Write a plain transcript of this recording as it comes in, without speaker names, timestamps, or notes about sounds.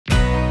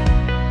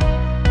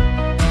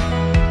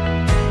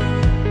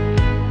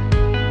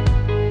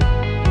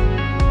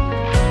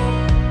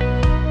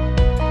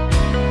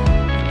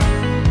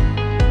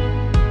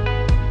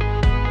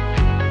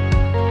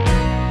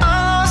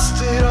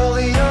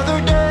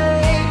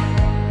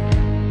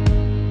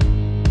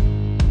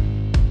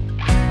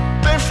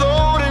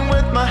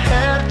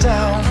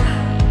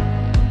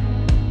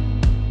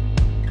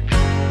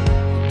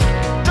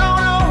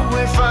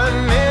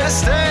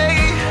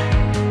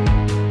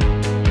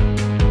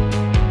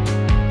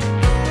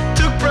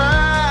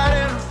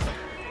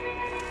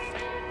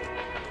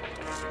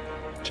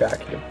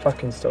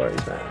fucking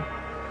stories, man.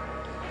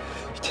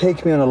 You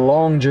take me on a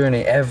long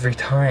journey every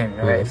time,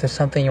 right? If there's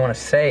something you want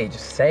to say,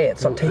 just say it.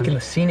 Stop taking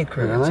the scenic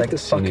route.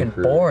 It's like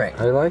fucking boring.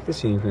 I like the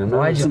scenic route. I'm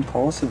not as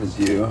impulsive as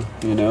you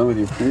know, with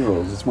your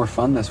pre-rolls. It's more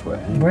fun this way.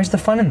 Where's the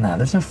fun in that?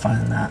 There's no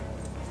fun in that.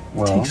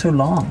 It takes so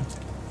long.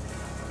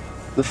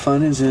 The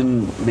fun is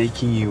in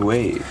making you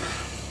wait.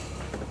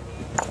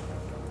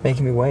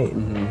 Making me wait?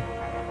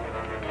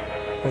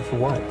 Mm-hmm. Wait for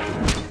what?